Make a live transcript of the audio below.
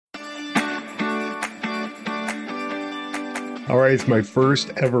All right, it's my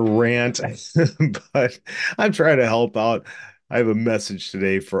first ever rant, but I'm trying to help out. I have a message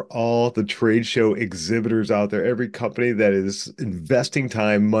today for all the trade show exhibitors out there, every company that is investing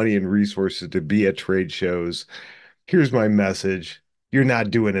time, money, and resources to be at trade shows. Here's my message. You're not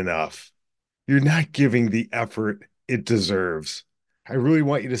doing enough. You're not giving the effort it deserves. I really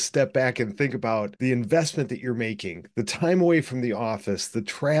want you to step back and think about the investment that you're making, the time away from the office, the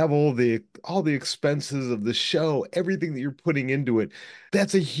travel, the all the expenses of the show, everything that you're putting into it.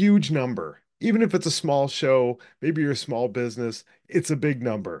 That's a huge number. Even if it's a small show, maybe you're a small business, it's a big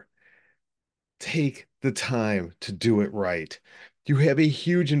number. Take the time to do it right. You have a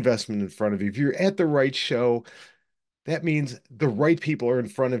huge investment in front of you. If you're at the right show, that means the right people are in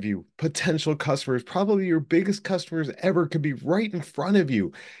front of you. Potential customers, probably your biggest customers ever, could be right in front of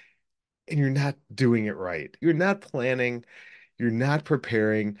you, and you're not doing it right. You're not planning, you're not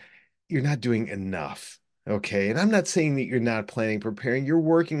preparing, you're not doing enough. Okay. And I'm not saying that you're not planning, preparing, you're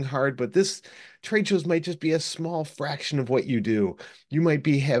working hard, but this trade shows might just be a small fraction of what you do. You might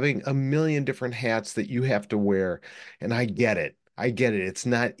be having a million different hats that you have to wear. And I get it. I get it. It's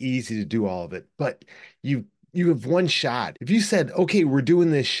not easy to do all of it, but you have one shot. If you said, okay, we're doing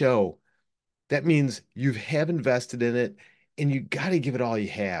this show, that means you have invested in it and you got to give it all you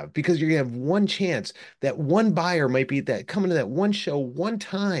have because you're going to have one chance. That one buyer might be that coming to that one show one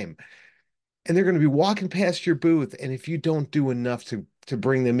time and they're going to be walking past your booth. And if you don't do enough to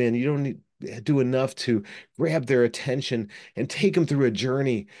bring them in, you don't do enough to grab their attention and take them through a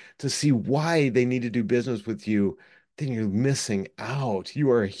journey to see why they need to do business with you, then you're missing out. You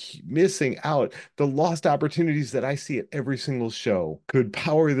are missing out. The lost opportunities that I see at every single show could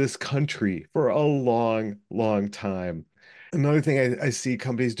power this country for a long, long time. Another thing I see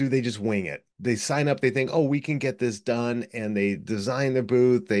companies do, they just wing it. They sign up, they think, oh, we can get this done, and they design the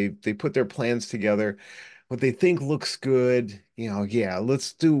booth, they put their plans together. What they think looks good, yeah,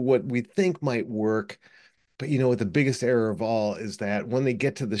 let's do what we think might work. But you know what? The biggest error of all is that when they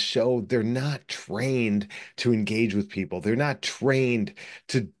get to the show, they're not trained to engage with people. They're not trained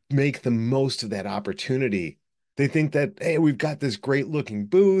to make the most of that opportunity. They think that, hey, we've got this great looking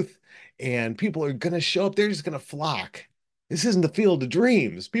booth and people are going to show up. They're just going to flock. This isn't the field of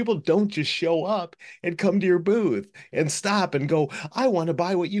dreams. People don't just show up and come to your booth and stop and go, I want to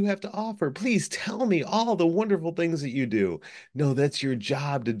buy what you have to offer. Please tell me all the wonderful things that you do. No, that's your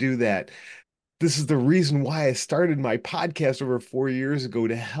job to do that. This is the reason why I started my podcast over 4 years ago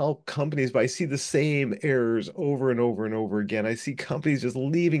to help companies, but I see the same errors over and over and over again. I see companies just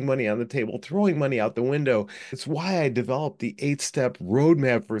leaving money on the table, throwing money out the window. It's why I developed the 8 step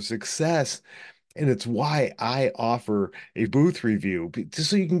roadmap for success. And it's why I offer a booth review, just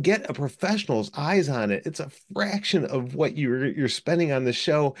so you can get a professional's eyes on it. It's a fraction of what you're spending on the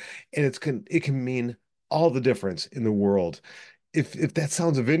show, and it can mean all the difference in the world. If that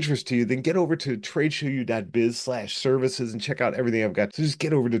sounds of interest to you, then get over to tradeshowyou.biz/services and check out everything I've got. So just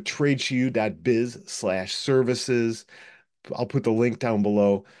get over to tradeshowyou.biz/services. I'll put the link down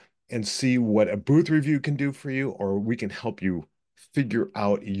below and see what a booth review can do for you, or we can help you figure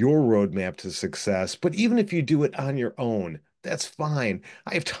out your roadmap to success. But even if you do it on your own, that's fine.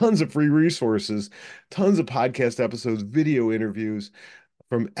 I have tons of free resources, tons of podcast episodes, video interviews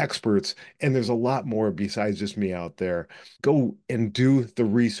from experts, and there's a lot more besides just me out there. Go and do the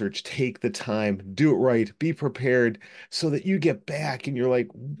research, take the time, do it right, be prepared so that you get back and you're like,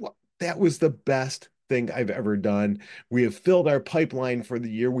 what? That was the best thing I've ever done. We have filled our pipeline for the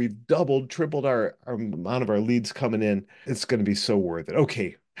year. We've doubled, tripled our amount of our leads coming in. It's going to be so worth it.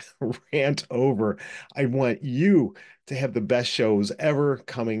 Okay, rant over. I want you to have the best shows ever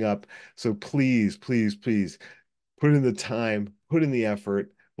coming up. So please, please, please put in the time, put in the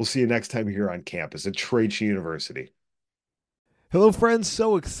effort. We'll see you next time here on campus at Trade Show University. Hello, friends.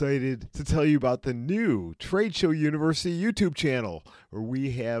 So excited to tell you about the new Trade Show University YouTube channel where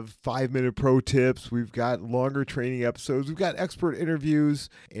we have 5-minute pro tips. We've got longer training episodes. We've got expert interviews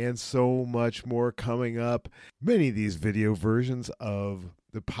and so much more coming up. Many of these video versions of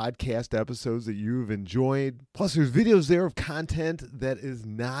the podcast episodes that you've enjoyed. Plus, there's videos there of content that is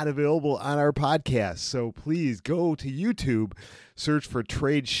not available on our podcast. So please go to YouTube, search for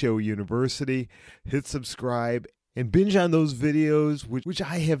Trade Show University, hit subscribe, and binge on those videos, which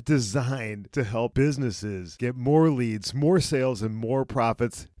I have designed to help businesses get more leads, more sales, and more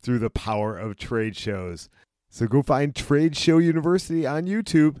profits through the power of trade shows. So go find Trade Show University on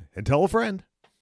YouTube and tell a friend.